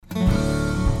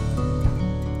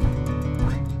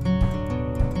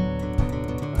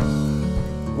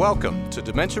Welcome to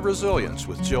Dementia Resilience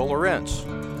with Jill Lorenz,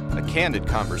 a candid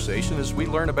conversation as we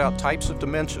learn about types of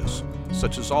dementias,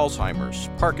 such as Alzheimer's,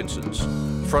 Parkinson's,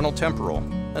 frontotemporal,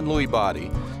 and Lewy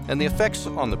body, and the effects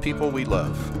on the people we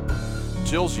love.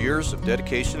 Jill's years of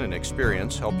dedication and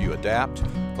experience help you adapt,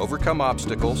 overcome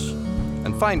obstacles,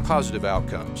 and find positive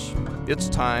outcomes. It's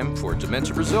time for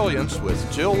Dementia Resilience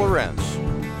with Jill Lorenz.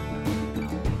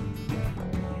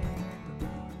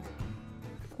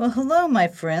 Well, hello, my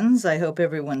friends. I hope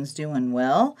everyone's doing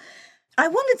well. I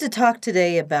wanted to talk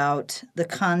today about the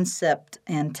concept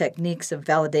and techniques of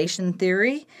validation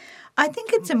theory. I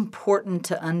think it's important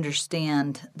to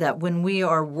understand that when we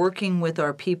are working with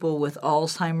our people with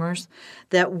Alzheimer's,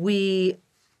 that we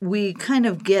kind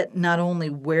of get not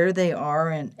only where they are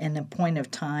in a point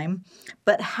of time,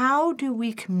 but how do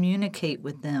we communicate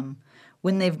with them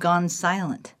when they've gone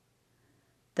silent?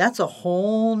 That's a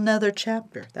whole nother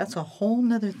chapter. That's a whole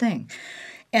nother thing.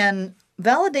 And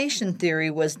validation theory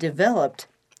was developed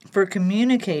for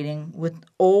communicating with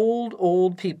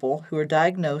old people who are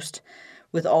diagnosed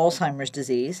with Alzheimer's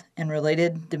disease and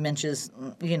related dementias,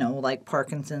 like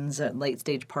Parkinson's,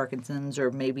 late-stage Parkinson's, or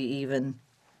maybe even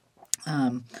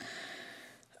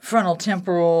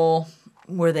frontotemporal,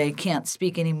 where they can't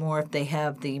speak anymore if they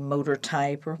have the motor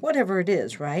type or whatever it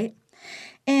is, right?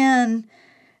 And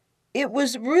it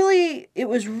was really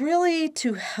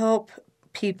to help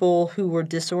people who were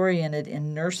disoriented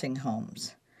in nursing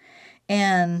homes.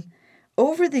 And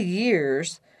over the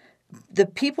years, the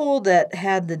people that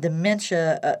had the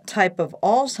dementia type of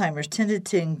Alzheimer's tended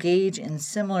to engage in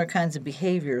similar kinds of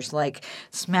behaviors, like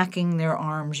smacking their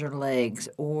arms or legs,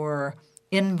 or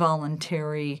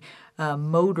involuntary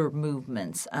motor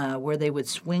movements where they would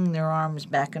swing their arms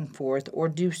back and forth or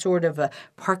do sort of a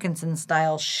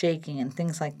Parkinson-style shaking and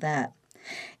things like that.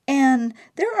 And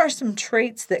there are some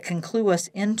traits that can clue us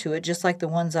into it, just like the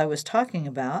ones I was talking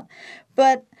about.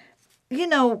 But,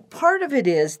 part of it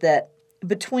is that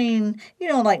between,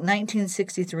 like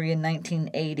 1963 and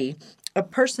 1980, a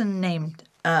person named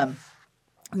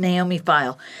Naomi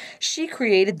Feil, she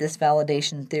created this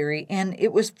validation theory, and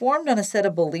it was formed on a set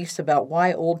of beliefs about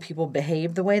why old people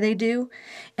behave the way they do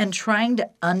and trying to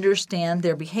understand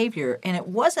their behavior. And it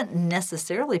wasn't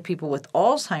necessarily people with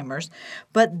Alzheimer's,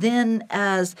 but then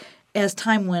as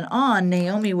time went on,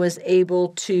 Naomi was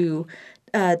able to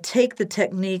take the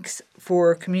techniques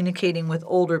for communicating with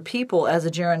older people as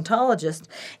a gerontologist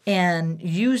and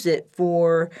use it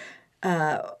for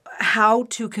how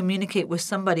to communicate with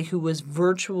somebody who was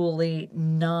virtually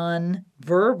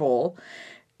non-verbal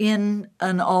in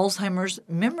an Alzheimer's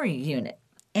memory unit.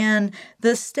 And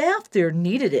the staff there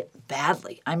needed it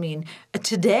badly. I mean,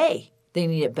 today they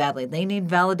need it badly. They need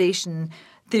validation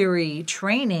theory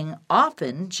training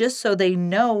often just so they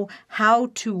know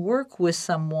how to work with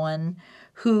someone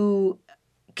who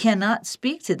cannot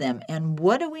speak to them. And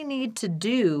what do we need to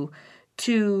do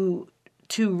to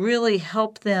really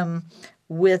help them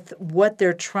with what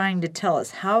they're trying to tell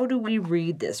us? How do we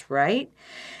read this, right?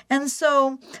 And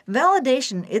so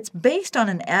validation, it's based on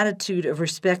an attitude of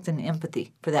respect and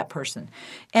empathy for that person.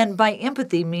 And by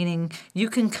empathy, meaning you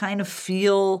can kind of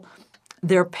feel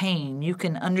their pain. You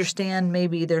can understand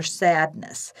maybe their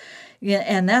sadness. Yeah,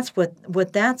 and that's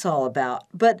what that's all about.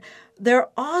 But they're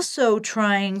also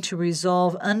trying to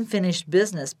resolve unfinished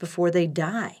business before they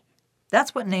die.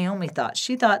 That's what Naomi thought.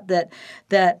 She thought that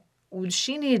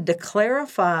she needed to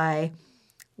clarify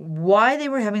why they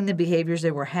were having the behaviors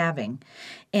they were having.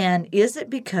 And is it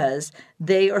because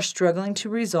they are struggling to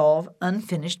resolve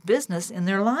unfinished business in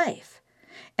their life?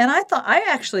 And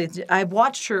I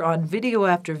watched her on video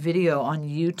after video on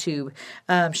YouTube.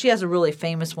 She has a really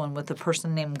famous one with a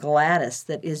person named Gladys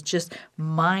that is just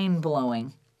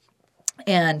mind-blowing.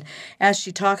 And as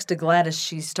she talks to Gladys,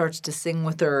 she starts to sing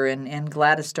with her, and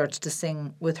Gladys starts to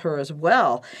sing with her as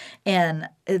well. And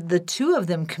the two of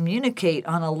them communicate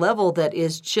on a level that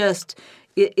is just,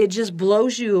 it just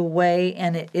blows you away,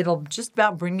 and it'll just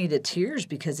about bring you to tears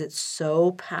because it's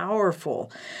so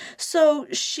powerful. So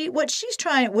what she was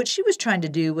trying to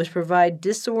do was provide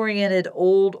disoriented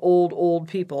old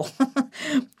people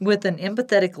with an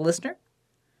empathetic listener,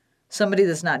 somebody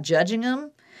that's not judging them,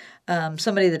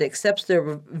 somebody that accepts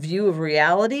their view of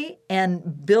reality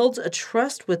and builds a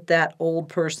trust with that old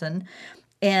person.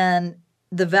 And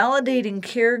the validating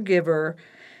caregiver,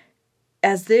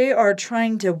 as they are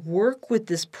trying to work with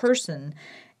this person,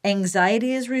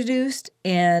 anxiety is reduced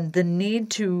and the need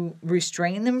to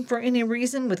restrain them for any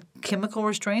reason with chemical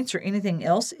restraints or anything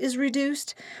else is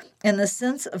reduced, and the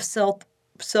sense of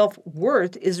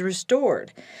self-worth is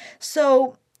restored.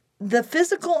 So the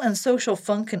physical and social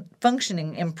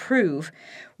functioning improve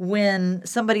when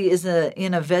somebody is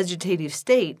in a vegetative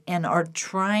state and are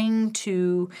trying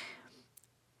to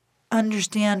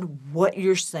understand what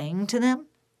you're saying to them,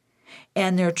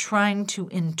 and they're trying to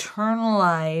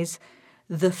internalize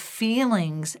the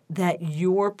feelings that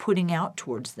you're putting out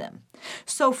towards them.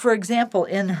 So, for example,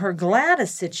 in her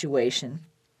Gladys situation,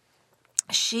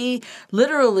 she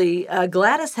literally,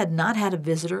 Gladys had not had a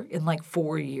visitor in like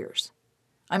 4 years.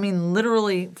 I mean,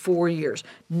 literally 4 years.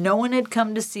 No one had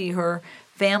come to see her.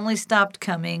 Family stopped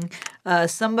coming.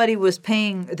 Somebody was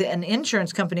paying, an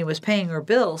insurance company was paying her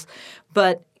bills.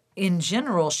 But in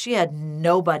general, she had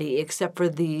nobody except for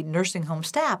the nursing home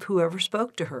staff who ever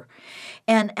spoke to her.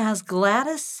 And as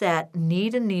Gladys sat knee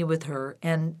to knee with her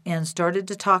and started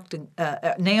to talk to,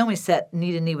 Naomi sat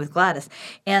knee to knee with Gladys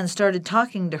and started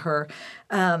talking to her,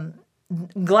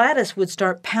 Gladys would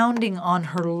start pounding on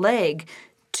her leg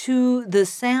to the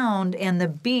sound and the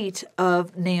beat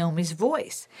of Naomi's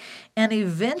voice. And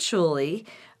eventually,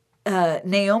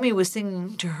 Naomi was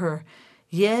singing to her,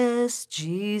 "Yes,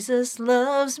 Jesus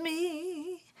loves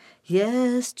me.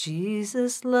 Yes,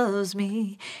 Jesus loves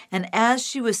me." And as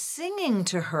she was singing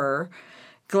to her,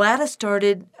 Gladys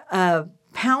started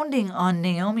pounding on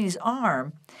Naomi's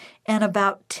arm. And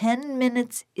about 10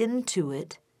 minutes into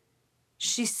it,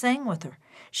 she sang with her.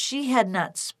 She had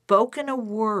not spoken a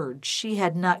word. She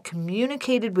had not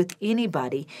communicated with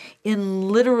anybody in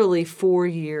literally 4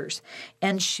 years.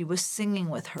 And she was singing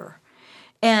with her.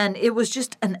 And it was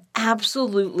just an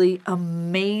absolutely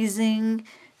amazing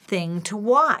thing to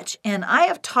watch. And I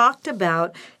have talked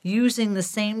about using the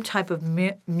same type of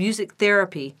music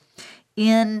therapy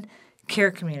in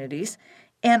care communities.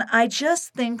 And I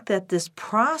just think that this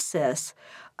process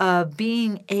of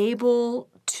being able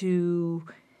to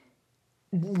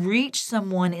reach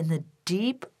someone in the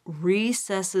deep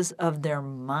recesses of their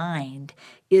mind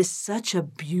is such a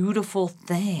beautiful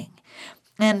thing.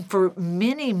 And for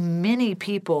many, many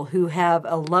people who have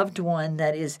a loved one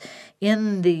that is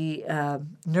in the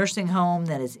nursing home,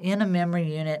 that is in a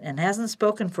memory unit and hasn't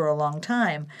spoken for a long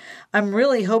time, I'm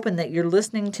really hoping that you're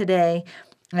listening today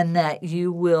and that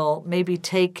you will maybe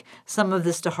take some of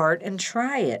this to heart and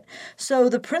try it. So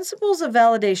the principles of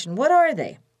validation, what are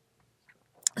they?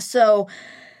 So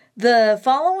the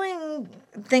following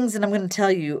things that I'm going to tell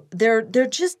you, they're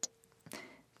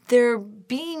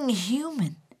being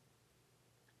human.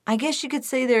 I guess you could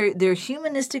say they're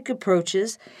humanistic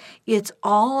approaches. It's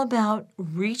all about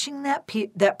reaching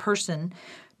that person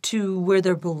to where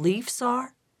their beliefs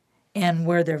are and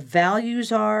where their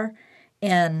values are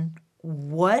and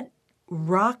what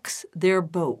rocks their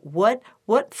boat,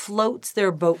 what floats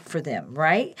their boat for them,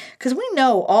 right? Because we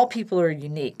know all people are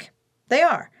unique. They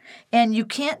are. And you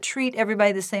can't treat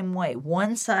everybody the same way.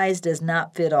 One size does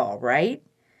not fit all, right?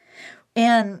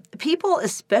 And people,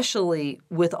 especially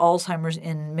with Alzheimer's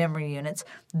in memory units,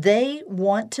 they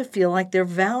want to feel like they're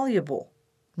valuable.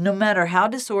 No matter how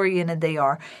disoriented they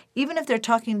are, even if they're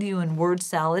talking to you in word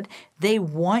salad, they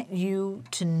want you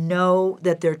to know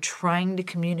that they're trying to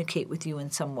communicate with you in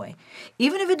some way,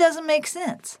 even if it doesn't make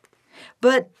sense.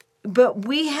 But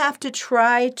we have to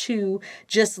try to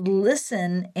just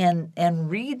listen and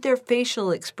read their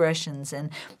facial expressions. And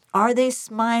are they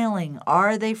smiling?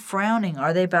 Are they frowning?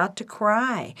 Are they about to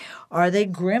cry? Are they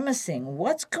grimacing?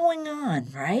 What's going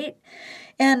on, right?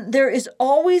 And there is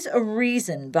always a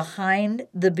reason behind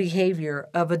the behavior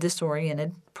of a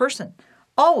disoriented person.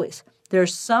 Always.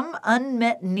 There's some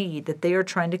unmet need that they are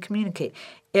trying to communicate.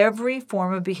 Every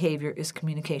form of behavior is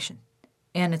communication.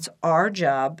 And it's our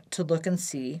job to look and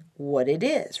see what it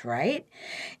is, right?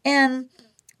 And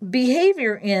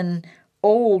behavior in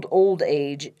old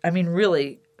age, I mean,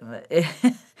 really,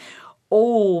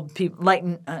 old people, like,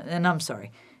 and I'm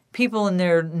sorry, people in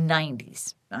their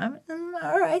 90s.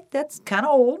 All right, that's kind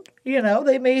of old. You know,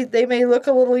 they may look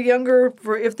a little younger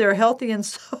for if they're healthy and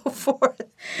so forth.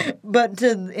 But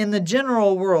in the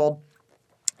general world,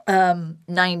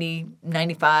 90,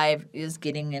 95 is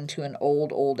getting into an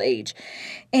old age.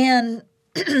 And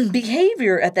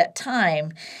behavior at that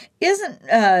time isn't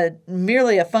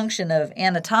merely a function of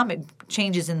anatomic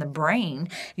changes in the brain,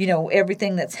 you know,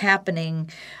 everything that's happening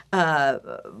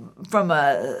from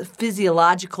a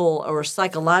physiological or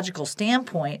psychological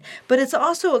standpoint, but it's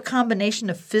also a combination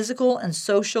of physical and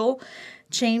social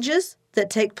changes that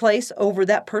take place over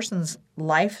that person's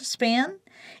lifespan.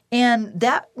 And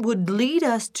that would lead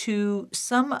us to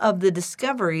some of the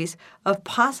discoveries of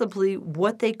possibly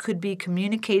what they could be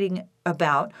communicating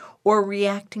about or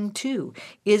reacting to.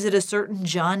 Is it a certain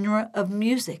genre of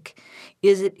music?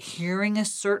 Is it hearing a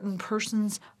certain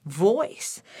person's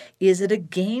voice? Is it a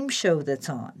game show that's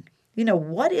on?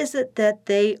 What is it that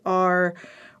they are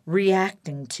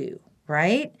reacting to,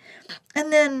 right?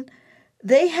 And then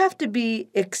they have to be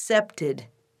accepted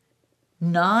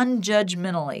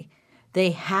non-judgmentally.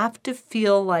 They have to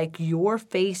feel like your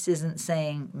face isn't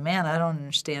saying, man, I don't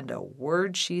understand a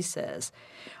word she says.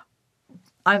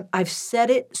 I've said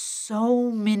it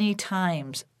so many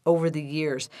times over the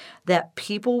years that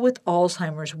people with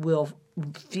Alzheimer's will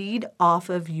feed off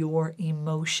of your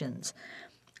emotions.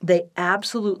 They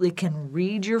absolutely can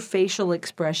read your facial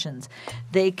expressions.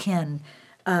 They can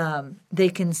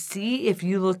see if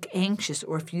you look anxious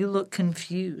or if you look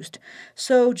confused.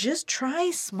 So just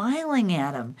try smiling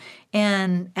at them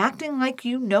and acting like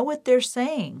you know what they're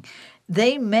saying.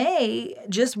 They may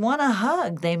just want a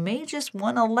hug. They may just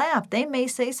want to laugh. They may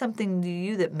say something to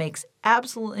you that makes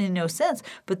absolutely no sense,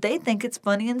 but they think it's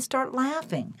funny and start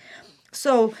laughing.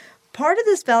 So part of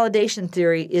this validation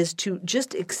theory is to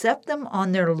just accept them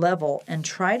on their level and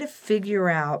try to figure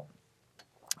out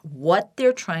what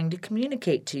they're trying to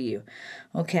communicate to you,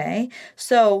 okay?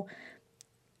 So,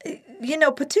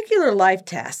 particular life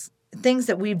tasks, things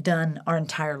that we've done our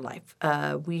entire life.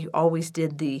 We always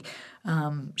did the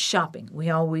shopping. We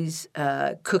always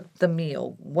cooked the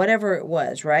meal, whatever it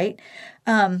was, right?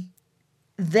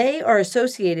 They are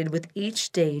associated with each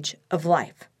stage of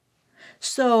life.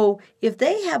 So if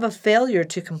they have a failure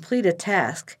to complete a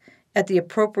task at the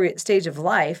appropriate stage of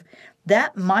life,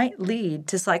 that might lead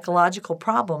to psychological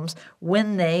problems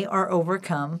when they are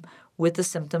overcome with the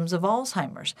symptoms of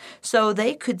Alzheimer's. So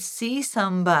they could see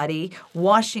somebody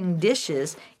washing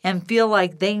dishes and feel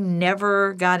like they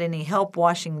never got any help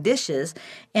washing dishes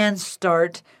and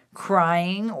start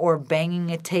crying or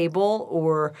banging a table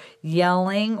or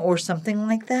yelling or something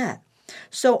like that.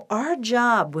 So our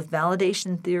job with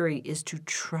validation theory is to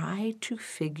try to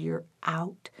figure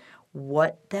out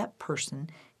what that person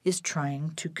is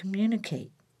trying to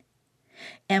communicate.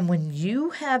 And when you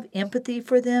have empathy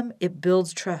for them, it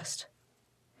builds trust.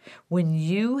 When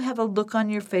you have a look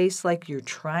on your face like you're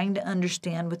trying to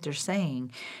understand what they're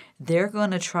saying, they're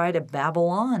going to try to babble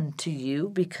on to you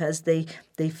because they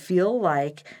feel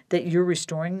like that you're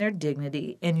restoring their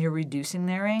dignity and you're reducing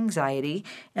their anxiety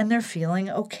and they're feeling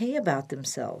okay about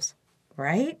themselves,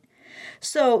 right?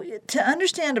 So to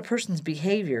understand a person's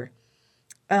behavior,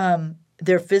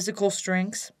 their physical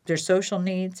strengths, their social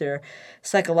needs, their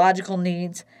psychological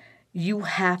needs, you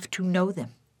have to know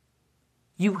them.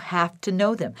 You have to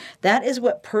know them. That is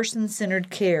what person-centered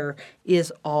care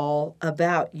is all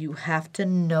about. You have to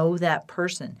know that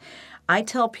person. I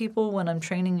tell people when I'm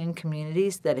training in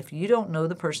communities that if you don't know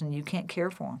the person, you can't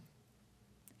care for them.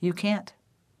 You can't.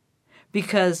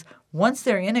 Because once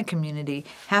they're in a community,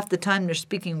 half the time they're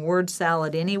speaking word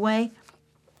salad anyway.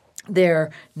 They're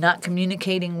not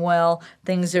communicating well.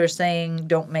 Things they're saying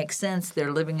don't make sense.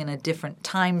 They're living in a different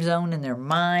time zone in their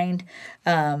mind,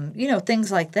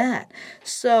 things like that.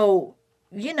 So,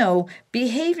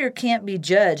 behavior can't be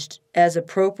judged as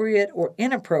appropriate or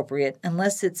inappropriate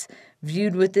unless it's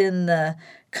viewed within the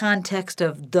context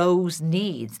of those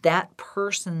needs, that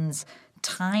person's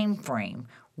time frame,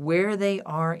 where they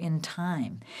are in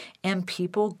time. And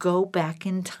people go back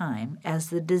in time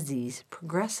as the disease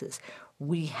progresses.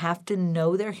 We have to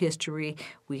know their history.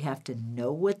 We have to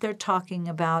know what they're talking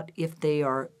about if they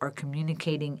are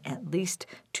communicating at least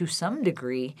to some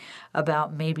degree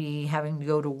about maybe having to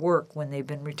go to work when they've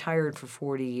been retired for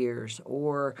 40 years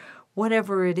or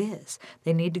whatever it is.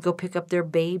 They need to go pick up their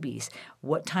babies.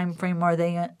 What time frame are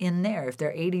they in there? If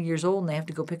they're 80 years old and they have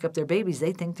to go pick up their babies,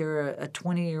 they think they're a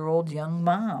 20-year-old young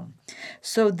mom.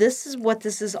 So this is what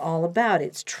this is all about.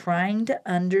 It's trying to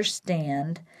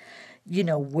understand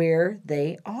where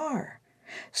they are.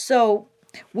 So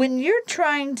when you're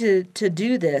trying to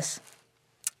do this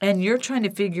and you're trying to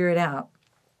figure it out,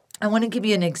 I want to give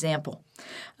you an example.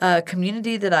 A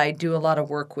community that I do a lot of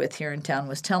work with here in town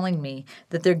was telling me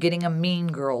that they're getting a Mean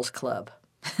Girls Club.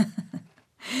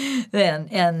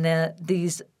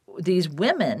 These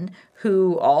women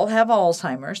who all have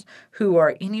Alzheimer's, who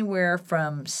are anywhere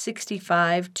from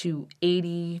 65 to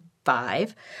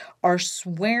 85, are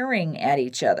swearing at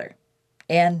each other.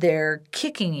 And they're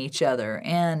kicking each other,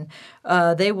 and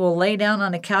they will lay down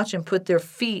on a couch and put their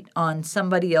feet on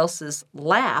somebody else's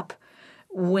lap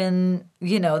when,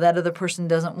 that other person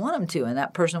doesn't want them to. And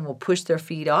that person will push their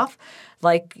feet off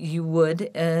like you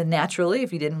would naturally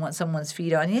if you didn't want someone's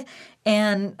feet on you.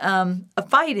 And a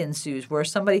fight ensues where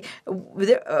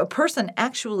a person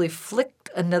actually flicked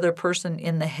another person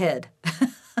in the head.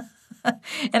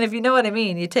 And if you know what I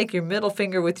mean, you take your middle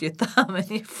finger with your thumb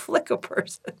and you flick a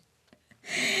person.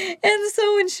 And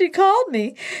so when she called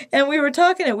me and we were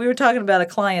talking about a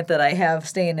client that I have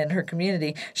staying in her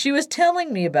community, she was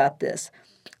telling me about this.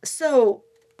 So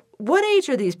what age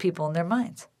are these people in their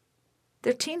minds?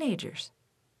 They're teenagers.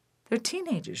 They're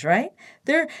teenagers, right?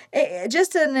 They're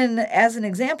just as an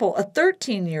example, a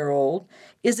 13-year-old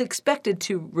is expected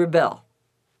to rebel,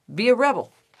 be a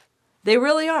rebel. They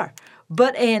really are.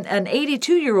 But an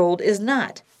 82-year-old is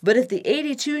not. But if the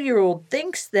 82-year-old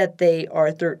thinks that they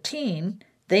are 13,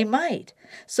 they might.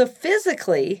 So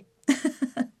physically,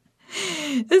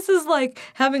 this is like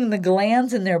having the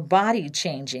glands in their body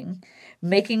changing,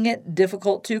 making it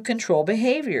difficult to control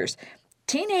behaviors.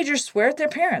 Teenagers swear at their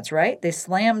parents, right? They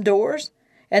slam doors,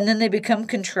 and then they become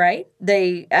contrite.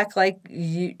 They act like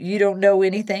you don't know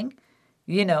anything.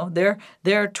 You know,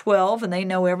 they're 12 and they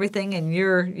know everything, and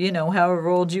you're, however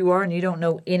old you are and you don't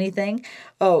know anything.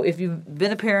 Oh, if you've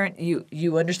been a parent,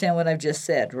 you understand what I've just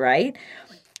said, right?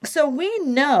 So we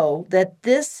know that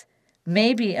this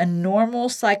may be a normal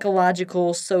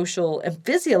psychological, social, and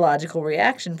physiological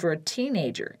reaction for a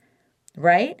teenager,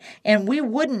 right? And we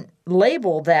wouldn't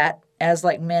label that as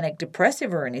like manic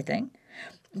depressive or anything.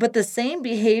 But the same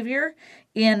behavior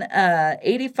in an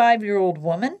 85-year-old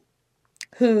woman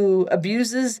who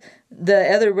abuses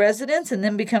the other residents and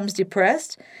then becomes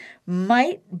depressed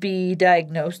might be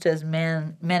diagnosed as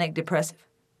manic depressive.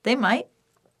 They might,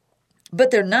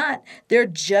 but they're not. They're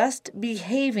just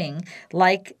behaving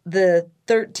like the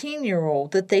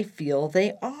 13-year-old that they feel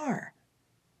they are.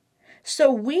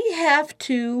 So we have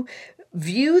to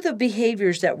view the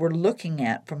behaviors that we're looking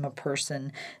at from a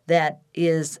person that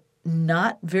is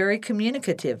not very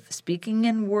communicative, speaking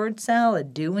in word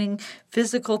salad, doing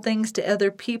physical things to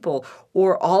other people,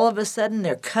 or all of a sudden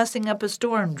they're cussing up a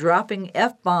storm, dropping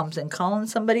F-bombs and calling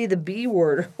somebody the B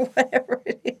word or whatever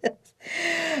it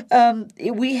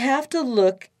is. We have to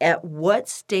look at what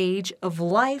stage of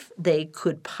life they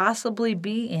could possibly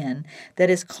be in that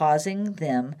is causing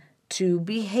them to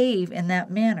behave in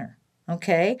that manner.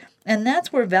 Okay? And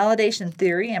that's where validation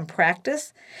theory and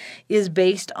practice is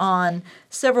based on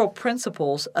several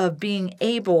principles of being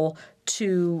able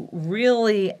to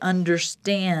really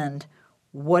understand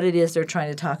what it is they're trying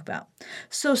to talk about.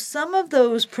 So some of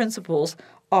those principles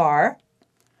are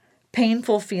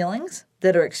painful feelings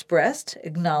that are expressed,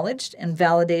 acknowledged, and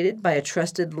validated by a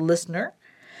trusted listener.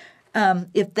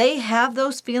 If they have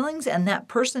those feelings and that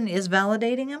person is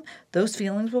validating them, those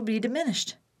feelings will be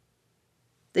diminished.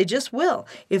 They just will.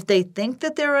 If they think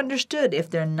that they're understood, if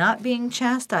they're not being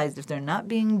chastised, if they're not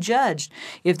being judged,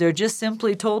 if they're just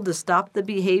simply told to stop the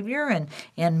behavior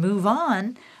and move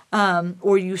on,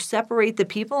 or you separate the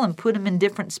people and put them in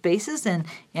different spaces and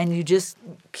you just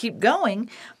keep going,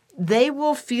 they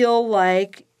will feel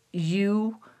like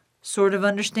you sort of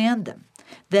understand them.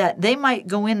 That they might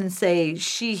go in and say,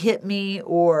 she hit me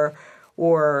or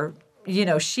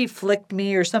she flicked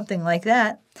me or something like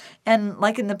that. And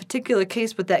like in the particular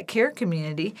case with that care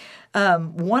community,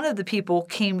 one of the people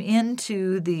came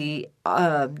into the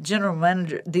general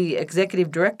manager, the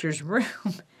executive director's room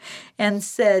and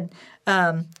said,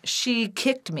 she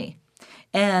kicked me.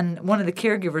 And one of the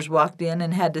caregivers walked in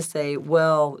and had to say,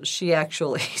 well, she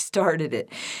actually started it.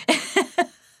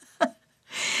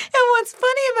 And what's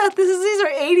funny about this is these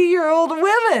are 80-year-old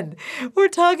women. We're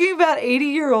talking about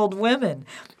 80-year-old women.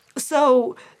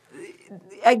 So,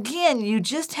 again, you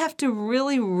just have to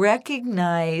really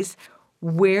recognize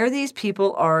where these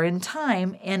people are in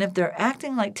time. And if they're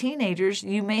acting like teenagers,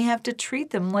 you may have to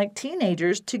treat them like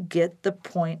teenagers to get the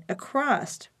point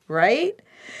across, right?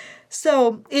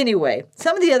 So, anyway,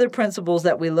 some of the other principles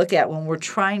that we look at when we're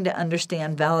trying to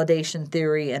understand validation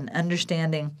theory and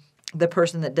understanding the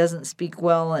person that doesn't speak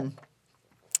well and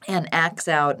acts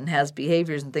out and has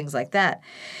behaviors and things like that,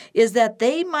 is that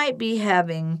they might be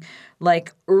having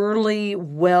like early,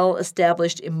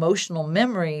 well-established emotional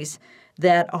memories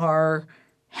that are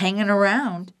hanging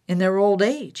around in their old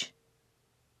age.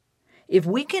 If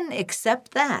we can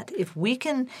accept that, if we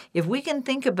can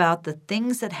think about the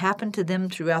things that happened to them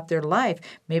throughout their life,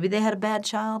 maybe they had a bad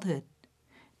childhood.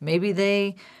 Maybe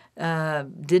they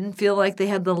didn't feel like they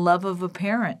had the love of a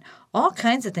parent. All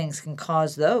kinds of things can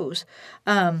cause those.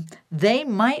 They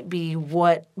might be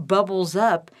what bubbles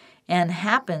up and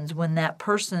happens when that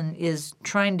person is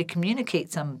trying to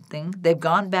communicate something. They've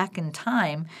gone back in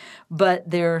time, but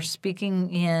they're speaking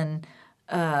in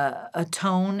a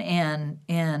tone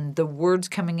and the words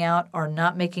coming out are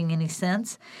not making any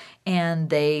sense, and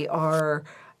they are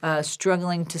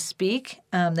struggling to speak.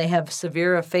 They have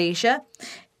severe aphasia,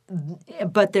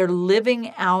 but they're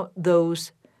living out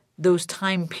those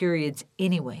time periods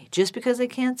anyway, just because they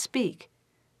can't speak.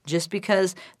 Just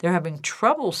because they're having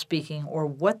trouble speaking or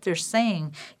what they're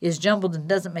saying is jumbled and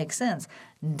doesn't make sense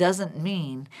doesn't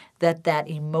mean that that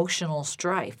emotional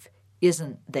strife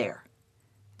isn't there.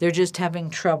 They're just having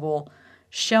trouble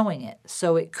showing it.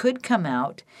 So it could come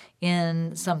out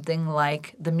in something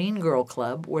like the Mean Girl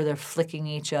Club, where they're flicking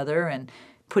each other and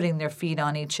putting their feet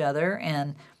on each other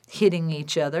and hitting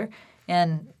each other.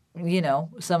 And,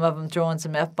 some of them throwing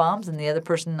some F-bombs and the other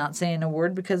person not saying a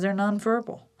word because they're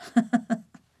nonverbal.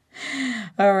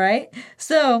 All right?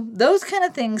 So those kind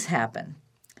of things happen.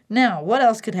 Now, what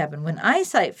else could happen? When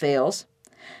eyesight fails,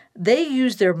 they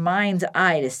use their mind's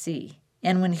eye to see.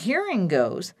 And when hearing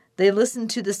goes, they listen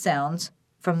to the sounds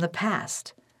from the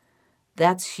past.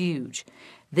 That's huge.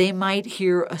 They might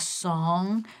hear a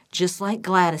song just like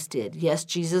Gladys did. Yes,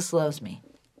 Jesus Loves Me.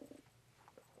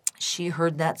 She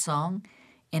heard that song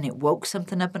and it woke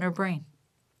something up in her brain.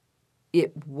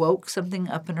 It woke something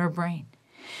up in her brain.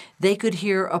 They could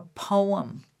hear a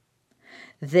poem.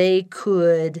 They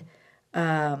could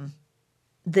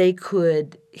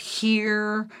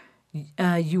hear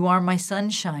You Are My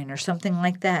Sunshine or something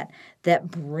like that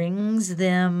brings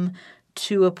them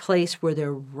to a place where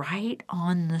they're right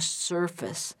on the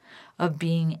surface of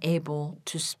being able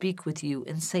to speak with you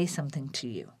and say something to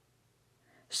you.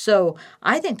 So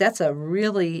I think that's a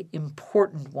really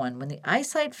important one. When the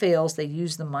eyesight fails, they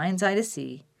use the mind's eye to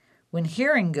see. When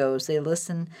hearing goes, they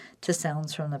listen to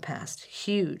sounds from the past.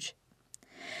 Huge.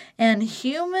 And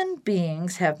human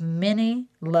beings have many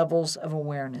levels of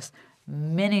awareness.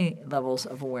 Many levels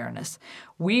of awareness.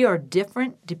 We are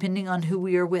different depending on who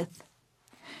we are with.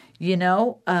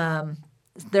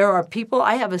 There are people,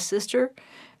 I have a sister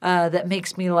that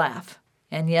makes me laugh.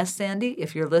 And yes, Sandy,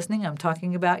 if you're listening, I'm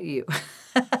talking about you.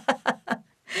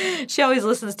 She always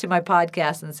listens to my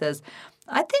podcast and says,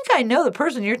 I think I know the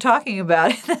person you're talking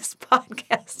about in this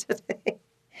podcast today.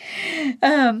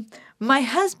 My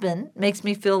husband makes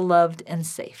me feel loved and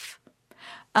safe.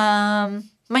 My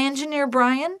engineer,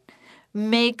 Brian,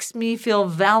 makes me feel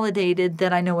validated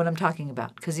that I know what I'm talking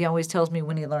about because he always tells me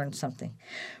when he learns something.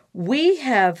 We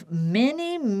have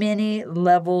many, many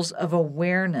levels of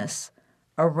awareness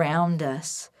around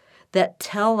us that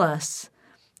tell us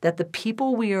that the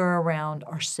people we are around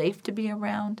are safe to be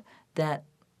around, that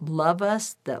love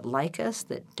us, that like us,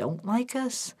 that don't like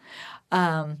us.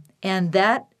 And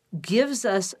that gives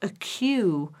us a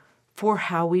cue for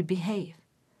how we behave.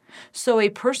 So a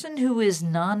person who is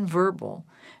nonverbal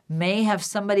may have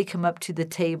somebody come up to the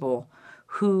table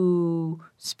who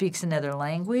speaks another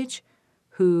language,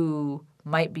 who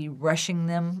might be rushing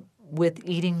them with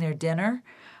eating their dinner,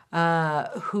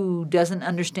 who doesn't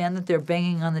understand that they're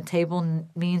banging on the table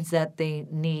means that they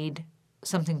need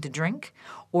something to drink,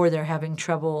 or they're having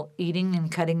trouble eating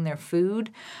and cutting their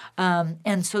food.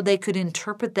 And so they could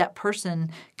interpret that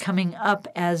person coming up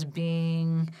as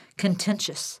being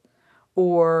contentious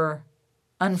or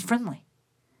unfriendly.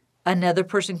 Another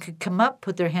person could come up,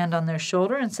 put their hand on their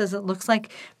shoulder and says, it looks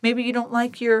like maybe you don't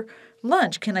like your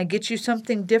lunch. Can I get you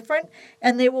something different?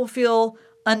 And they will feel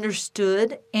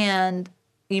understood and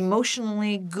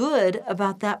emotionally good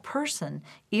about that person,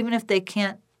 even if they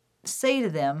can't say to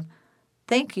them,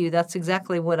 thank you, that's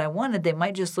exactly what I wanted. They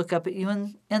might just look up at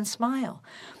you and smile.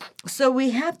 So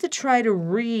we have to try to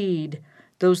read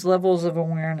those levels of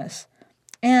awareness.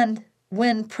 And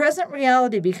when present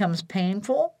reality becomes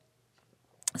painful,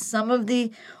 some of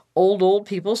the old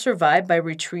people survive by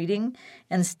retreating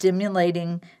and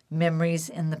stimulating memories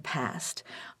in the past.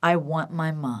 I want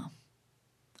my mom.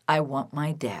 I want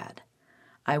my dad.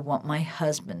 I want my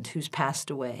husband who's passed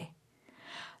away.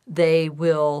 They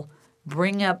will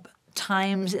bring up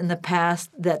times in the past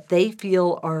that they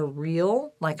feel are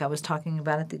real, like I was talking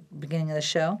about at the beginning of the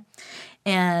show,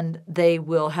 and they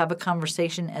will have a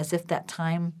conversation as if that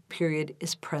time period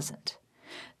is present,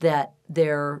 that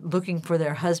they're looking for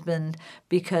their husband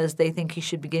because they think he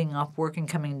should be getting off work and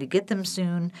coming to get them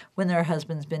soon when their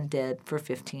husband's been dead for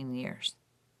 15 years,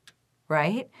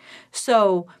 right?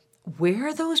 So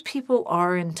where those people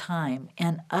are in time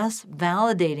and us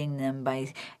validating them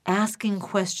by asking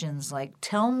questions like,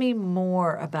 tell me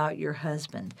more about your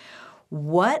husband.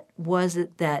 What was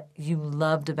it that you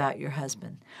loved about your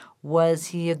husband? Was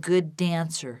he a good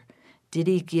dancer? Did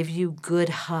he give you good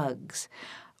hugs?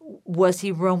 Was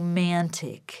he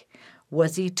romantic?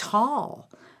 Was he tall?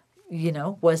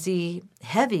 Was he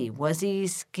heavy? Was he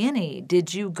skinny?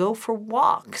 Did you go for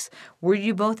walks? Were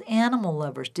you both animal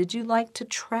lovers? Did you like to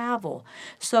travel?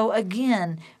 So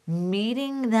again,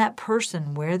 meeting that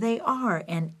person where they are,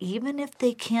 and even if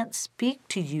they can't speak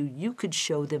to you, you could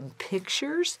show them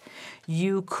pictures.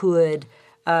 You could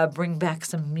bring back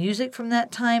some music from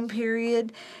that time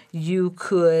period. You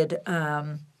could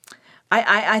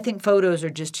I think photos are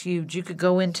just huge. You could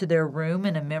go into their room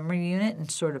in a memory unit and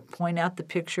sort of point out the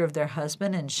picture of their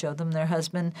husband and show them their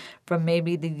husband from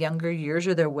maybe the younger years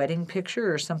or their wedding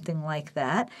picture or something like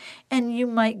that. And you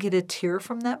might get a tear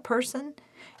from that person,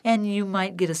 and you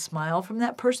might get a smile from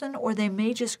that person, or they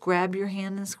may just grab your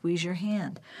hand and squeeze your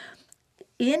hand.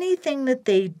 Anything that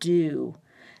they do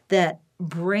that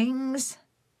brings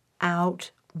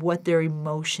out what their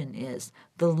emotion is,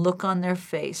 the look on their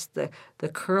face, the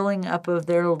curling up of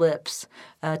their lips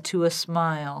to a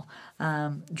smile,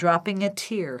 dropping a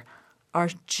tear, are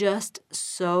just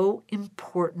so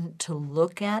important to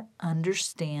look at,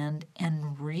 understand,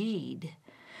 and read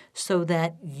so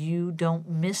that you don't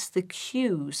miss the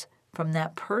cues from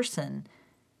that person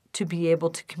to be able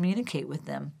to communicate with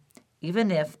them, even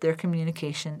if their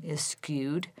communication is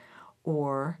skewed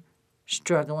or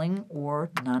struggling or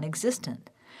non-existent.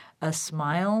 A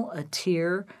smile, a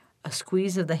tear, a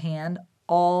squeeze of the hand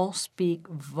all speak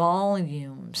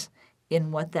volumes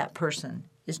in what that person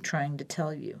is trying to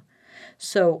tell you.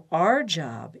 So our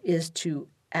job is to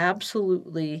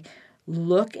absolutely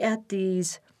look at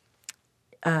these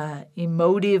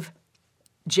emotive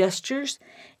gestures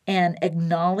and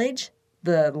acknowledge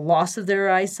the loss of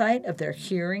their eyesight, of their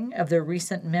hearing, of their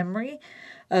recent memory,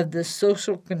 of the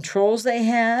social controls they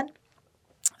had,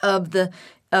 of the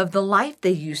life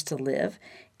they used to live,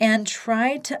 and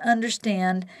try to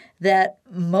understand that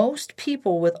most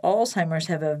people with Alzheimer's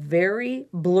have a very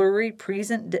blurry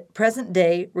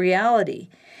present-day reality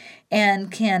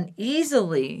and can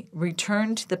easily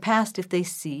return to the past if they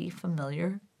see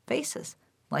familiar faces,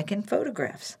 like in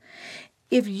photographs.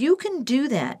 If you can do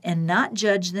that and not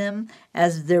judge them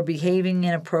as they're behaving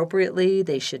inappropriately,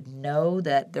 they should know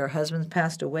that their husband's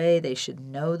passed away, they should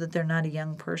know that they're not a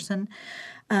young person,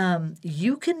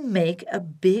 you can make a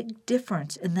big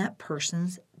difference in that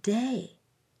person's day.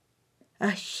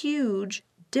 A huge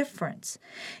difference.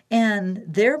 And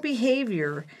their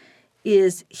behavior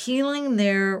is healing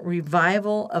their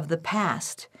revival of the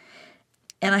past.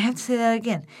 And I have to say that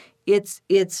again. It's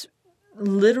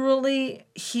literally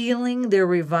healing their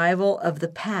revival of the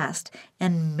past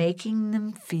and making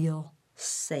them feel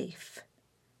safe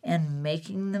and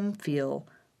making them feel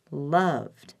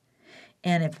loved.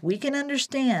 And if we can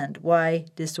understand why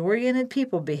disoriented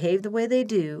people behave the way they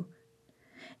do,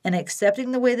 and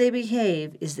accepting the way they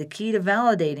behave is the key to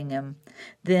validating them,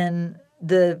 then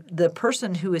the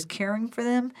person who is caring for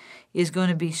them is going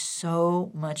to be so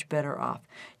much better off.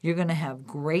 You're going to have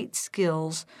great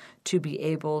skills to be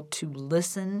able to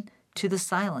listen to the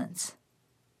silence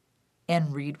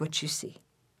and read what you see.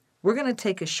 We're going to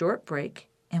take a short break,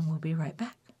 and we'll be right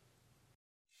back.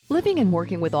 Living and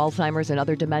working with Alzheimer's and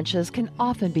other dementias can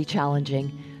often be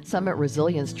challenging. Summit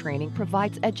Resilience Training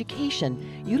provides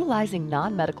education utilizing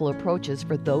non-medical approaches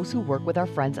for those who work with our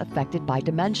friends affected by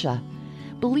dementia.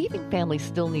 Believing families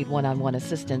still need one-on-one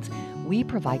assistance, we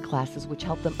provide classes which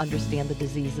help them understand the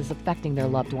diseases affecting their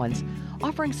loved ones,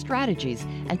 offering strategies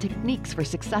and techniques for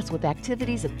success with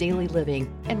activities of daily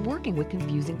living and working with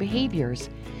confusing behaviors.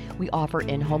 We offer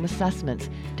in-home assessments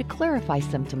to clarify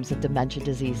symptoms of dementia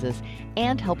diseases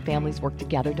and help families work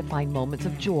together to find moments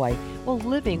of joy while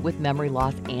living with memory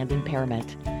loss and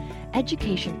impairment.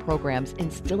 Education programs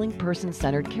instilling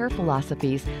person-centered care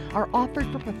philosophies are offered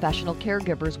for professional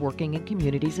caregivers working in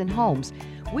communities and homes,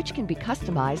 which can be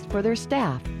customized for their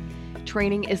staff.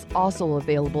 Training is also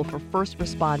available for first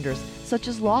responders, such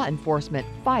as law enforcement,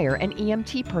 fire, and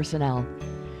EMT personnel.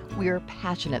 We are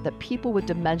passionate that people with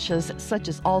dementias such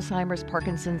as Alzheimer's,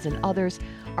 Parkinson's, and others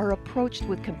are approached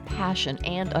with compassion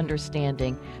and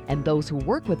understanding, and those who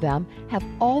work with them have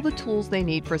all the tools they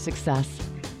need for success.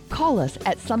 Call us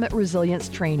at Summit Resilience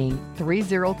Training,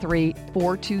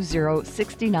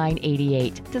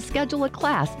 303-420-6988 to schedule a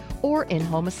class or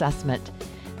in-home assessment.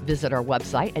 Visit our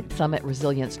website at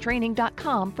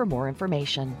summitresiliencetraining.com for more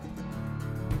information.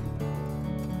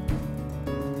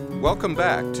 Welcome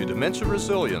back to Dementia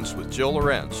Resilience with Jill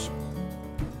Lorenz.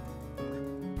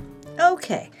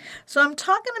 Okay, so I'm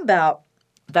talking about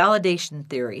validation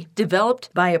theory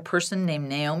developed by a person named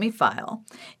Naomi Feil.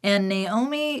 And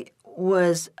Naomi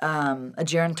was a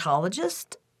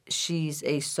gerontologist. She's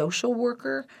a social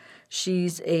worker.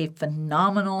 She's a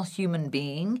phenomenal human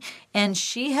being, and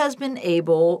she has been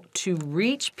able to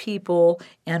reach people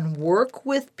and work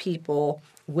with people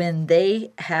when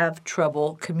they have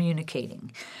trouble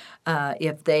communicating.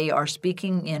 If they are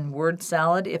speaking in word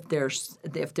salad, if they're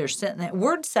sitting,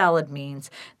 word salad means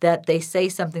that they say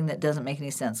something that doesn't make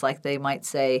any sense. Like they might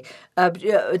say,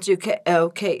 "It's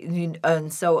okay,"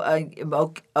 and so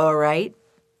all right.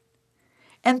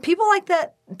 And people like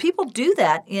that, people do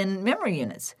that in memory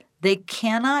units. They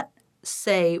cannot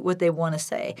say what they want to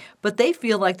say, but they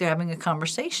feel like they're having a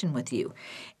conversation with you.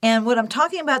 And what I'm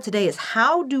talking about today is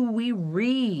how do we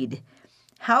read?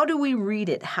 How do we read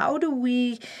it? How do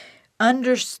we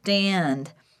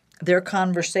understand their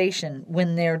conversation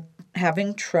when they're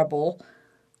having trouble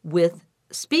with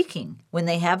speaking, when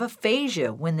they have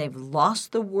aphasia, when they've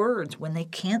lost the words, when they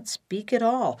can't speak at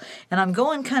all? And I'm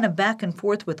going kind of back and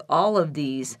forth with all of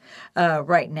these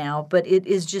right now, but it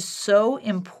is just so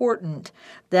important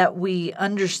that we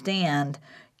understand,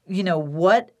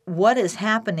 what is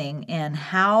happening and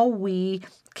how we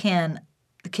can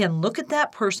look at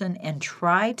that person and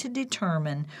try to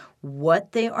determine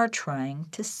what they are trying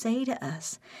to say to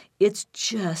us. It's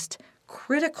just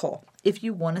critical if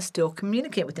you want to still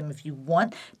communicate with them, if you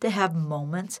want to have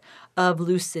moments of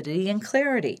lucidity and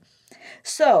clarity.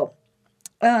 So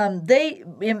they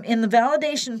in the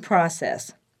validation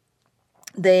process,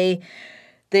 they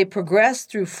progress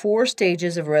through 4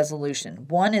 stages of resolution.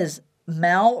 One is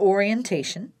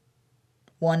malorientation,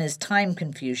 one is time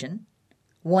confusion,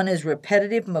 one is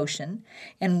repetitive motion,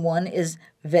 and one is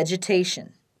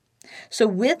vegetation. So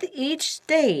with each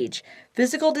stage,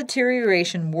 physical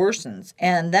deterioration worsens,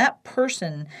 and that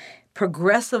person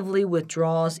progressively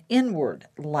withdraws inward,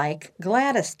 like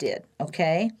Gladys did,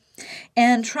 okay?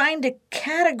 And trying to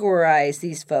categorize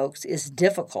these folks is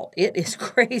difficult. It is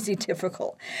crazy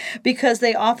difficult because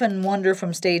they often wander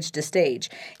from stage to stage.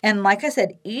 And like I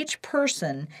said, each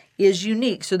person is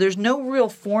unique. So there's no real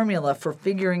formula for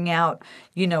figuring out,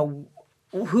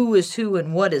 who is who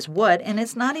and what is what. And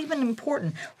it's not even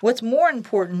important. What's more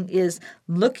important is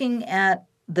looking at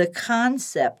the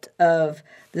concept of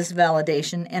this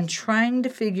validation and trying to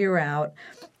figure out,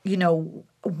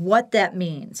 what that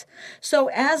means.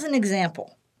 So as an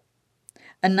example,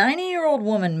 a 90-year-old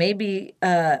woman may be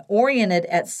oriented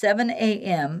at 7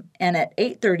 a.m. and at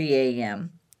 8:30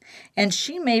 a.m., and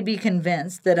she may be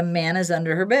convinced that a man is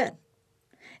under her bed.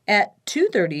 At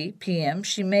 2:30 p.m.,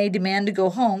 she may demand to go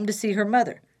home to see her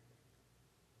mother.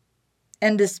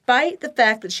 And despite the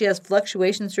fact that she has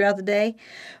fluctuations throughout the day,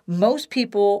 most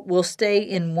people will stay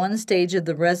in one stage of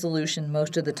the resolution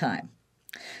most of the time.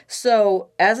 So,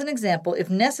 as an example, if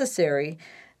necessary,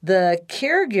 the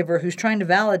caregiver who's trying to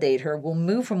validate her will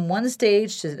move from one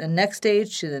stage to the next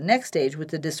stage to the next stage with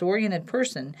the disoriented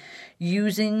person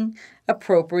using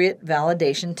appropriate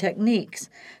validation techniques.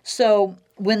 So,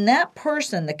 when that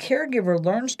person, the caregiver,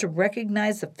 learns to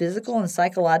recognize the physical and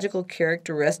psychological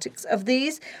characteristics of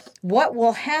these, what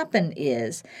will happen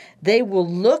is they will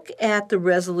look at the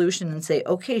resolution and say,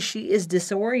 okay, she is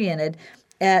disoriented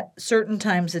at certain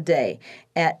times a day.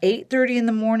 At 8:30 in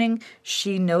the morning,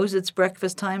 she knows it's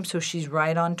breakfast time, so she's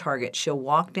right on target. She'll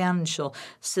walk down and she'll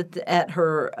sit at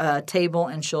her table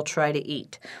and she'll try to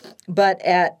eat. But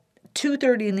at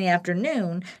 2:30 in the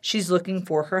afternoon, she's looking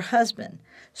for her husband.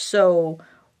 So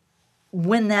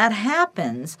when that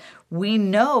happens, we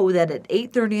know that at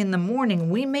 8:30 in the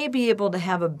morning, we may be able to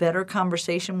have a better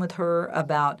conversation with her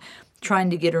about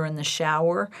trying to get her in the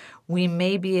shower. We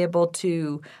may be able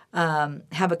to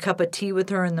have a cup of tea with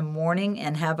her in the morning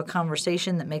and have a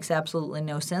conversation that makes absolutely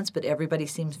no sense, but everybody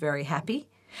seems very happy,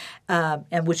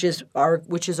 and which is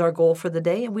our goal for the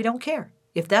day, and we don't care.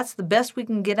 If that's the best we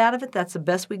can get out of it, that's the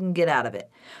best we can get out of it.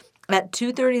 At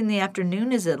 2:30 in the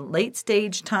afternoon is a late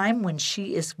stage time when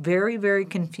she is very, very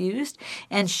confused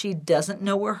and she doesn't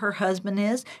know where her husband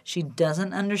is. She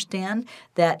doesn't understand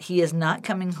that he is not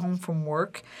coming home from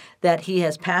work, that he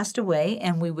has passed away,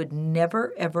 and we would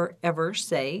never, ever, ever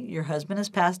say your husband has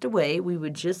passed away. We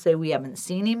would just say we haven't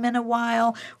seen him in a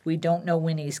while, we don't know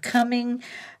when he's coming,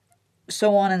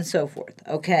 so on and so forth,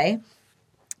 okay?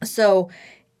 So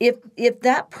if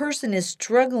that person is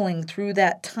struggling through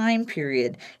that time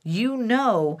period, you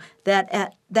know that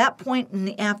at that point in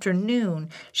the afternoon,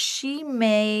 she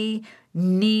may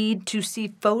need to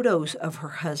see photos of her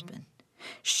husband.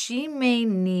 She may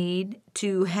need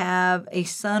to have a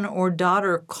son or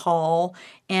daughter call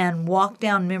and walk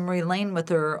down memory lane with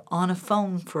her on a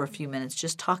phone for a few minutes,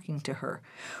 just talking to her.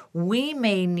 We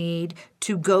may need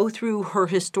to go through her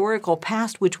historical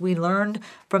past, which we learned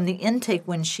from the intake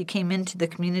when she came into the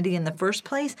community in the first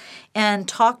place, and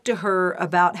talk to her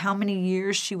about how many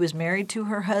years she was married to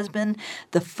her husband,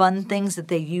 the fun things that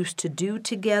they used to do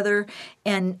together,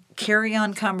 and carry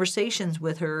on conversations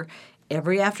with her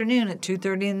every afternoon at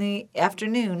 2:30 in the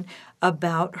afternoon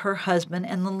about her husband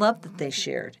and the love that they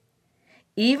shared.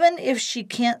 Even if she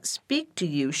can't speak to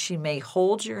you, she may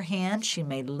hold your hand, she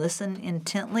may listen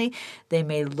intently, they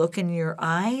may look in your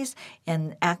eyes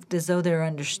and act as though they're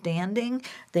understanding,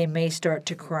 they may start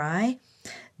to cry.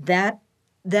 That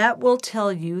will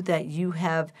tell you that you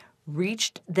have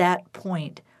reached that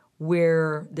point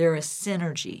where there is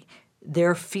synergy.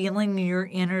 They're feeling your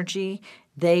energy.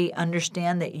 They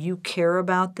understand that you care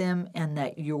about them and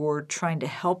that you're trying to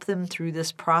help them through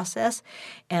this process,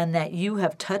 and that you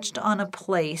have touched on a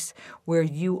place where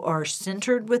you are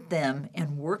centered with them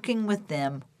and working with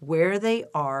them where they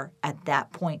are at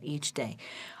that point each day.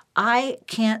 I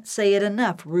can't say it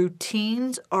enough.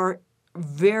 Routines are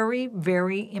very,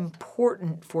 very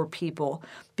important for people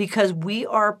because we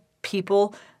are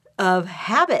people of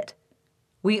habit.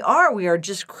 We are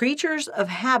just creatures of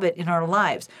habit in our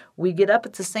lives. We get up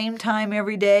at the same time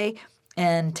every day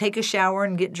and take a shower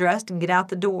and get dressed and get out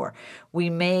the door. We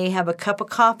may have a cup of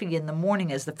coffee in the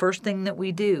morning as the first thing that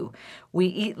we do. We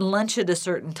eat lunch at a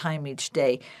certain time each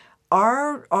day.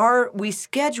 We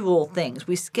schedule things.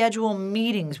 We schedule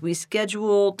meetings. We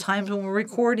schedule times when we're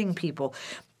recording people.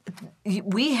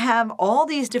 We have all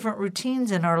these different routines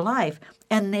in our life,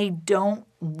 and they don't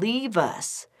leave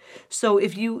us. So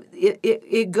if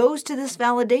it goes to this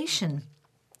validation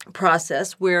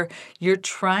process where you're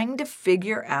trying to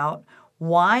figure out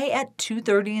why at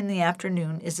 2:30 in the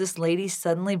afternoon is this lady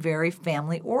suddenly very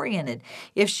family oriented.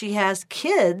 If she has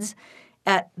kids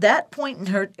at that point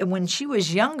when she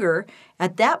was younger,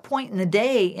 at that point in the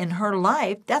day in her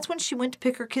life, that's when she went to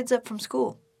pick her kids up from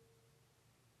school.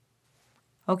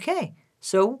 Okay,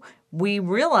 so we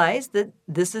realized that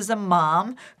this is a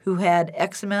mom who had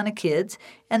X amount of kids,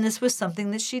 and this was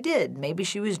something that she did. Maybe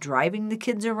she was driving the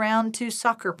kids around to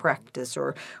soccer practice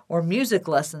or music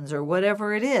lessons or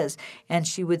whatever it is, and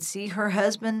she would see her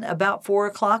husband about 4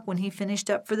 o'clock when he finished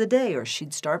up for the day, or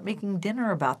she'd start making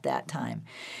dinner about that time.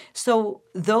 So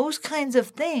those kinds of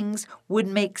things would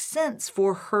make sense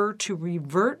for her to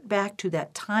revert back to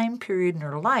that time period in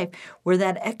her life where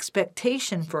that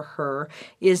expectation for her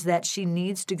is that she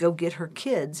needs to go get her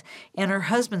kids and her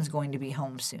husband's going to be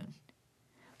home soon.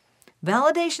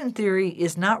 Validation theory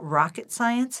is not rocket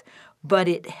science, but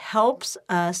it helps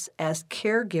us as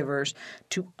caregivers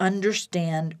to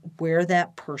understand where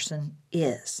that person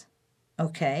is.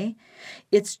 Okay?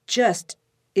 It's just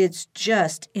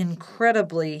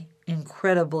incredibly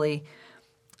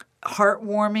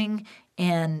heartwarming,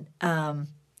 and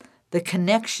the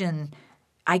connection,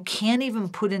 I can't even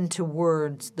put into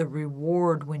words the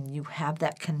reward when you have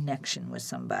that connection with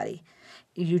somebody.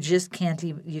 You just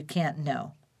can't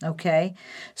know. Okay?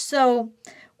 So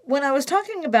when I was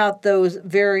talking about those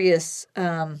various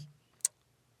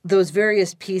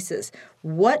pieces,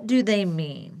 what do they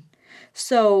mean?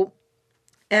 So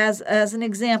as an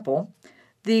example,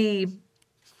 I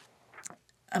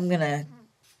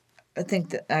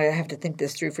think that I have to think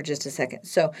this through for just a second.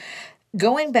 So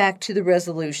going back to the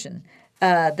resolution,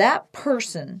 that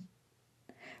person,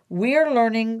 we are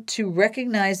learning to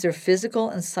recognize their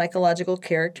physical and psychological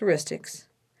characteristics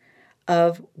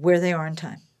of where they are in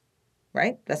time,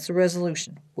 right? That's the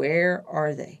resolution. Where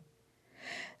are they?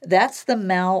 That's the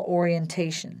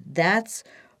malorientation. That's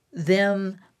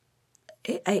them.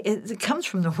 It comes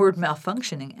from the word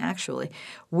malfunctioning, actually,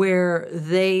 where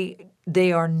they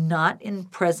are not in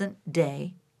present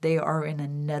day. They are in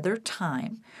another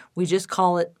time. We just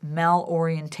call it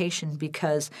malorientation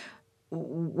because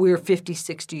we're 50,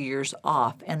 60 years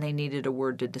off, and they needed a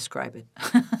word to describe it.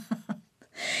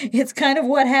 It's kind of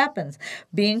what happens,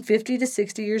 being 50 to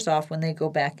 60 years off when they go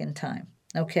back in time,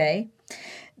 okay?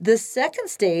 The second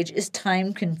stage is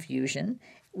time confusion,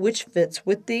 which fits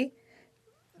with the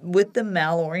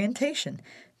malorientation.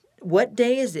 What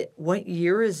day is it? What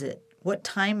year is it? What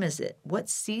time is it? What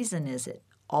season is it?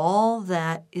 All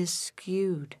that is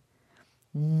skewed.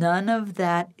 None of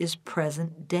that is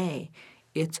present day.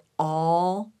 It's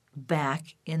all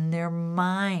back in their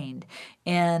mind.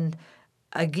 And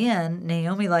again,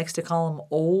 Naomi likes to call them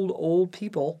old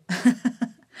people.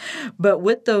 But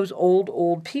with those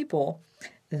old people,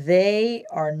 they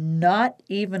are not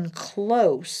even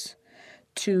close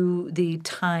to the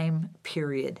time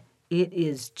period. It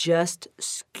is just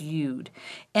skewed.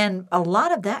 And a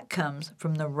lot of that comes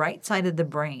from the right side of the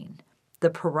brain, the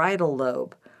parietal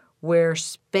lobe, where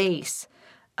space,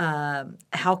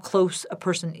 how close a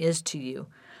person is to you,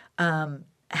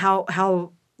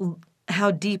 how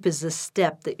deep is the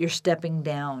step that you're stepping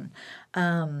down,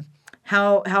 how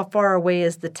far away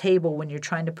is the table when you're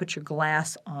trying to put your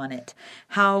glass on it,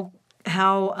 how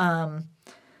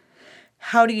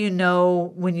do you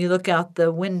know when you look out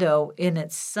the window and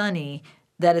it's sunny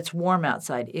that it's warm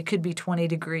outside? It could be 20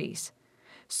 degrees.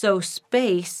 So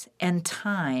space and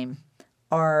time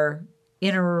are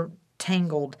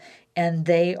intertangled, and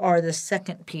they are the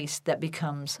second piece that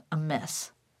becomes a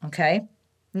mess, okay?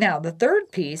 Now, the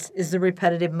third piece is the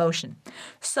repetitive motion.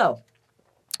 So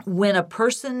when a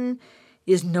person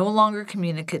is no longer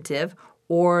communicative,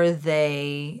 or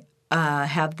they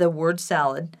have the word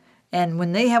salad. And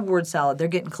when they have word salad, they're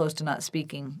getting close to not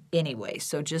speaking anyway.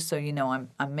 So just so you know,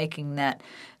 I'm making that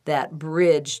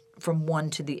bridge from one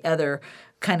to the other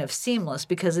kind of seamless,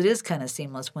 because it is kind of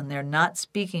seamless. When they're not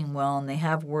speaking well and they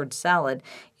have word salad,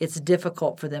 it's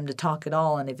difficult for them to talk at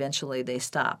all, and eventually they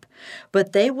stop.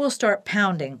 But they will start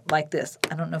pounding like this.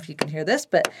 I don't know if you can hear this,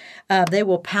 but they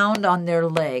will pound on their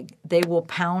leg. They will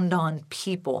pound on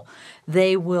people.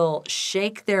 They will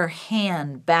shake their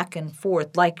hand back and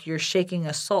forth like you're shaking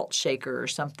a salt shaker or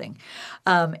something,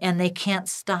 and they can't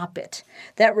stop it.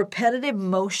 That repetitive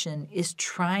motion is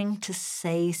trying to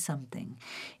say something.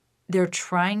 They're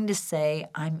trying to say,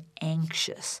 I'm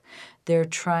anxious. They're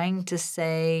trying to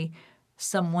say,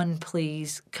 someone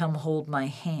please come hold my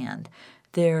hand.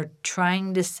 They're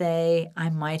trying to say, I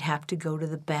might have to go to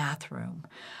the bathroom.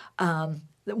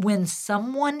 When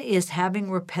someone is having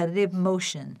repetitive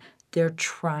motion, they're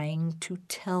trying to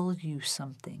tell you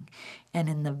something. And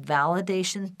in the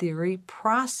validation theory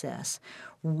process,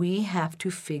 we have to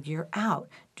figure out,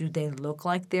 do they look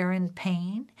like they're in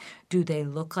pain? Do they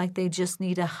look like they just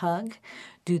need a hug?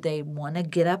 Do they want to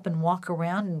get up and walk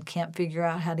around and can't figure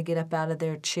out how to get up out of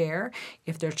their chair?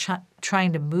 If they're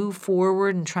trying to move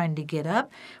forward and trying to get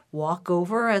up, walk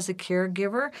over as a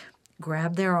caregiver,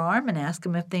 grab their arm and ask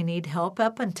them if they need help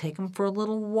up and take them for a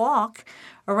little walk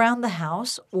around the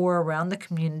house or around the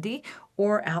community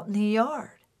or out in the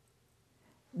yard.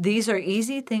 These are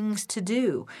easy things to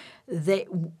do.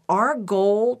 Our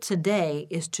goal today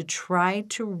is to try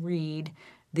to read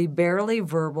the barely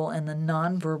verbal and the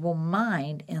nonverbal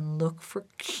mind and look for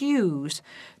cues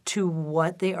to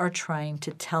what they are trying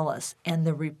to tell us. And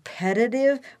the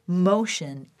repetitive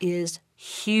motion is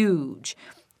huge.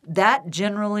 That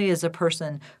generally is a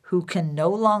person who can no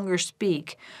longer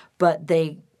speak, but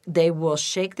they will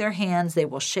shake their hands, they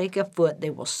will shake a foot, they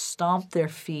will stomp their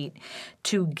feet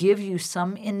to give you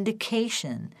some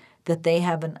indication that they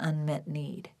have an unmet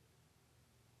need.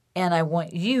 And I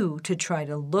want you to try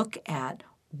to look at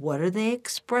what are they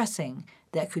expressing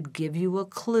that could give you a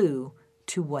clue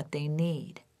to what they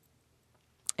need.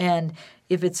 And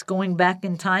if it's going back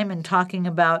in time and talking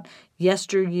about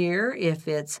yesteryear, if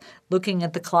it's looking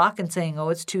at the clock and saying, oh,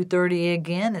 it's 2:30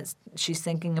 again, she's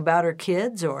thinking about her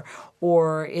kids,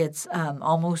 or it's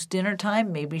almost dinner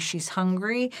time, maybe she's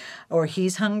hungry or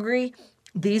he's hungry.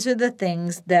 These are the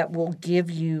things that will give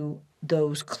you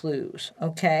those clues,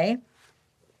 okay?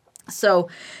 So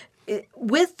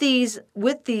with these,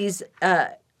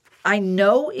 I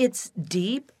know it's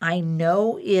deep, I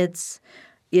know it's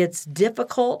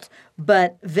difficult,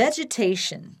 but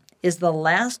vegetation is the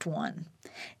last one.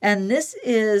 And this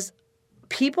is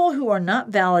people who are not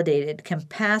validated can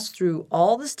pass through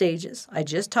all the stages I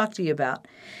just talked to you about.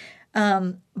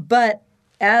 But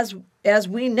as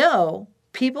we know,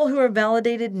 people who are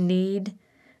validated need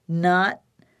not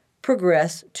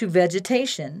progress to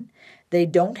vegetation. They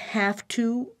don't have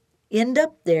to end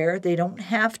up there. They don't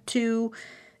have to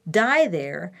die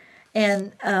there.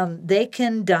 And they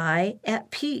can die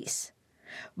at peace.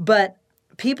 But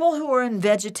people who are in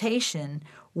vegetation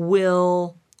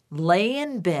will lay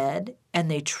in bed and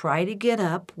they try to get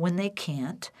up when they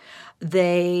can't.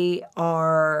 They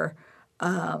are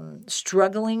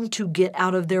struggling to get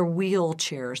out of their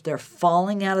wheelchairs. They're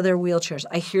falling out of their wheelchairs.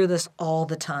 I hear this all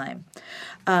the time.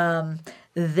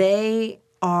 The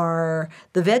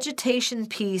vegetation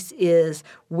piece is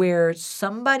where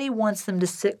somebody wants them to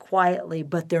sit quietly,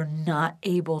 but they're not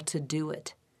able to do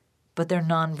it, but they're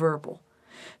nonverbal.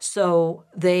 So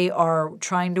they are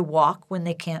trying to walk when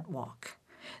they can't walk.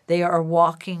 They are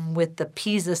walking with the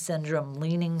Pisa syndrome,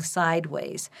 leaning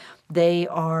sideways. They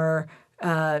are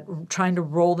trying to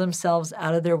roll themselves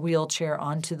out of their wheelchair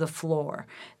onto the floor.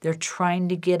 They're trying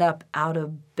to get up out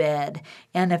of bed.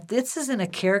 And if this is in a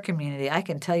care community, I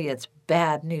can tell you it's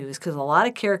bad news, because a lot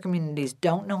of care communities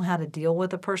don't know how to deal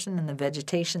with a person in the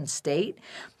vegetation state.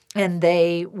 And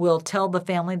they will tell the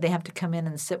family they have to come in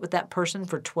and sit with that person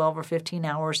for 12 or 15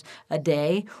 hours a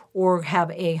day, or have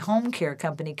a home care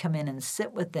company come in and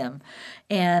sit with them.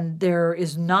 And there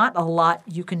is not a lot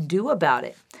you can do about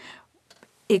it,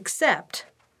 except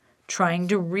trying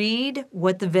to read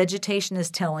what the vegetation is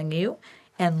telling you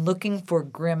and looking for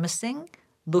grimacing,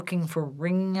 looking for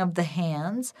wringing of the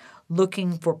hands,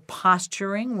 looking for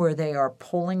posturing where they are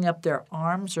pulling up their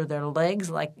arms or their legs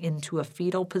like into a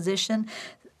fetal position,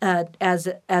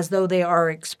 as though they are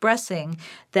expressing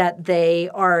that they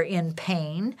are in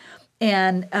pain,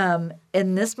 And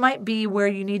this might be where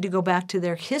you need to go back to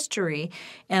their history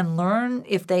and learn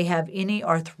if they have any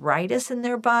arthritis in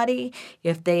their body,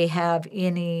 if they have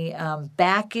any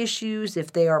back issues,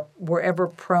 if they were ever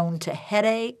prone to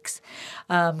headaches.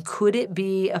 Could it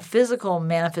be a physical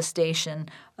manifestation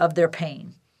of their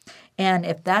pain? And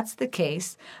if that's the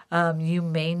case, you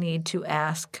may need to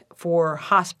ask for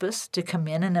hospice to come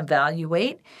in and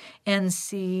evaluate and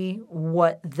see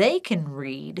what they can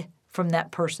read from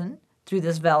that person through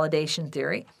this validation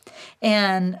theory,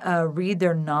 and read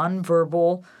their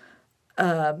nonverbal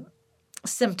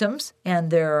symptoms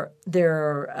and their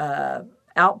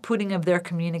outputting of their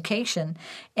communication,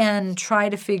 and try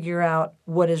to figure out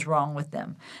what is wrong with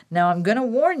them. Now, I'm going to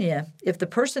warn you, if the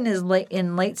person is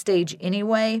in late stage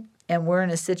anyway, and we're in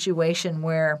a situation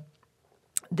where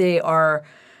they are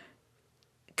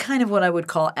kind of what I would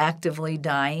call actively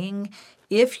dying,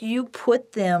 if you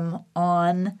put them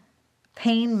on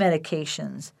pain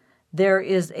medications, there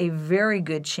is a very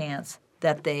good chance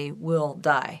that they will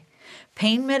die.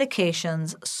 Pain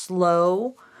medications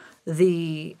slow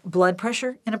the blood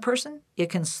pressure in a person. It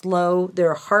can slow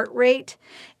their heart rate,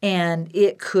 and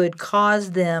it could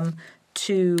cause them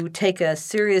to take a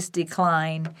serious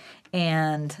decline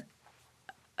and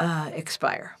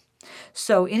expire.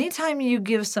 So anytime you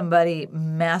give somebody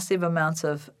massive amounts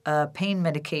of pain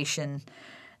medication,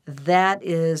 that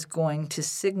is going to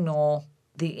signal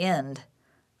the end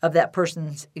of that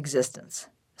person's existence.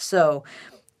 So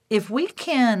if we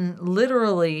can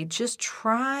literally just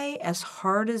try as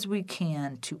hard as we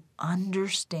can to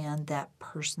understand that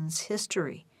person's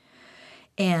history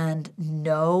and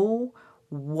know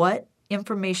what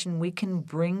information we can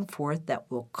bring forth that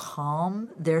will calm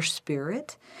their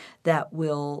spirit, that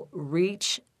will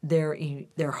reach their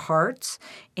hearts,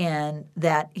 and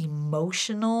that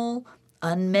emotional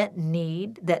unmet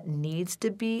need that needs to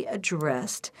be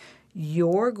addressed,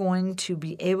 you're going to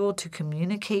be able to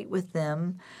communicate with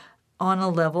them on a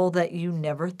level that you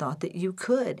never thought that you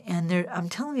could. And I'm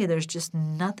telling you, there's just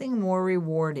nothing more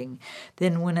rewarding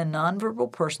than when a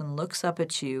nonverbal person looks up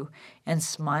at you and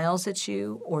smiles at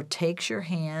you, or takes your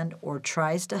hand, or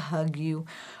tries to hug you,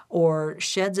 or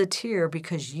sheds a tear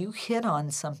because you hit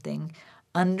on something,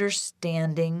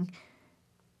 understanding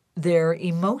their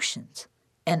emotions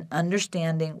and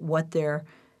understanding what they're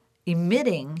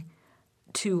emitting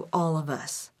to all of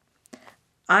us.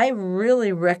 I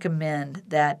really recommend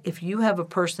that if you have a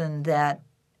person that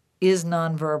is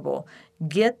nonverbal,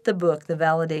 get the book, The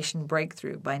Validation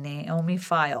Breakthrough by Naomi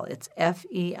Feil. It's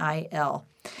Feil.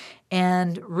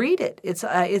 And read it.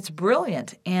 It's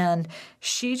brilliant. And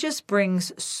she just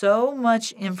brings so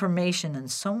much information and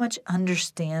so much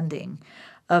understanding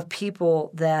of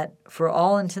people that, for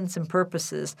all intents and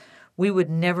purposes, we would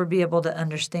never be able to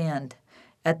understand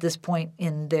at this point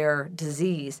in their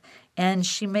disease. And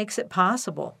she makes it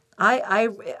possible. I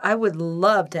would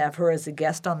love to have her as a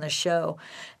guest on the show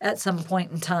at some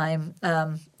point in time.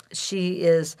 She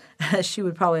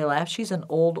would probably laugh. She's an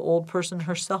old person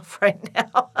herself right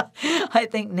now. I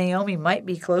think Naomi might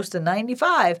be close to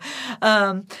 95.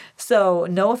 So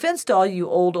no offense to all you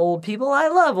old people. I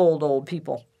love old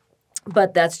people.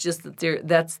 But that's just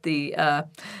that's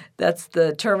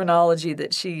the terminology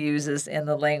that she uses and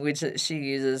the language that she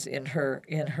uses in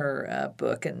her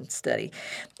book and study.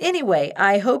 Anyway,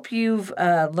 I hope you've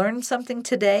learned something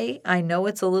today. I know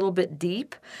it's a little bit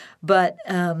deep, but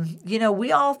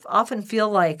we all often feel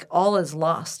like all is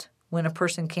lost when a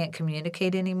person can't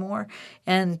communicate anymore.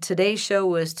 And today's show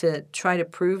was to try to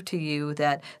prove to you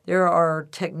that there are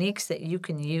techniques that you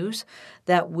can use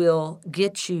that will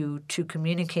get you to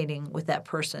communicating with that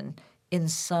person in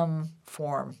some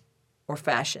form or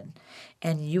fashion.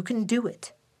 And you can do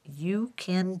it. You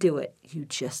can do it. You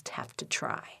just have to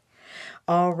try.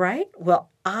 All right.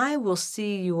 Well, I will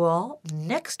see you all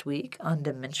next week on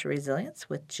Dementia Resilience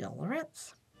with Jill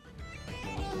Lorenz.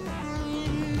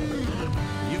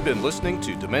 You've been listening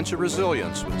to Dementia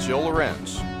Resilience with Jill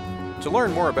Lorenz. To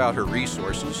learn more about her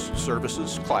resources,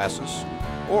 services, classes,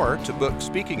 or to book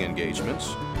speaking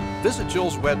engagements, visit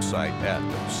Jill's website at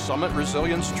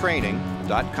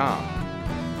summitresiliencetraining.com.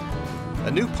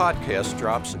 A new podcast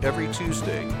drops every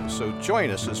Tuesday, so join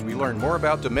us as we learn more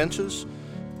about dementias,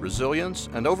 resilience,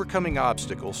 and overcoming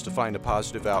obstacles to find a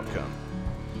positive outcome.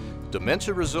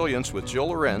 Dementia Resilience with Jill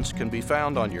Lorenz can be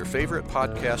found on your favorite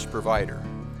podcast provider.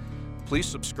 Please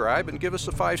subscribe and give us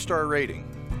a 5-star rating.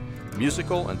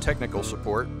 Musical and technical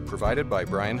support provided by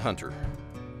Brian Hunter.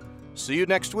 See you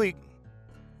next week.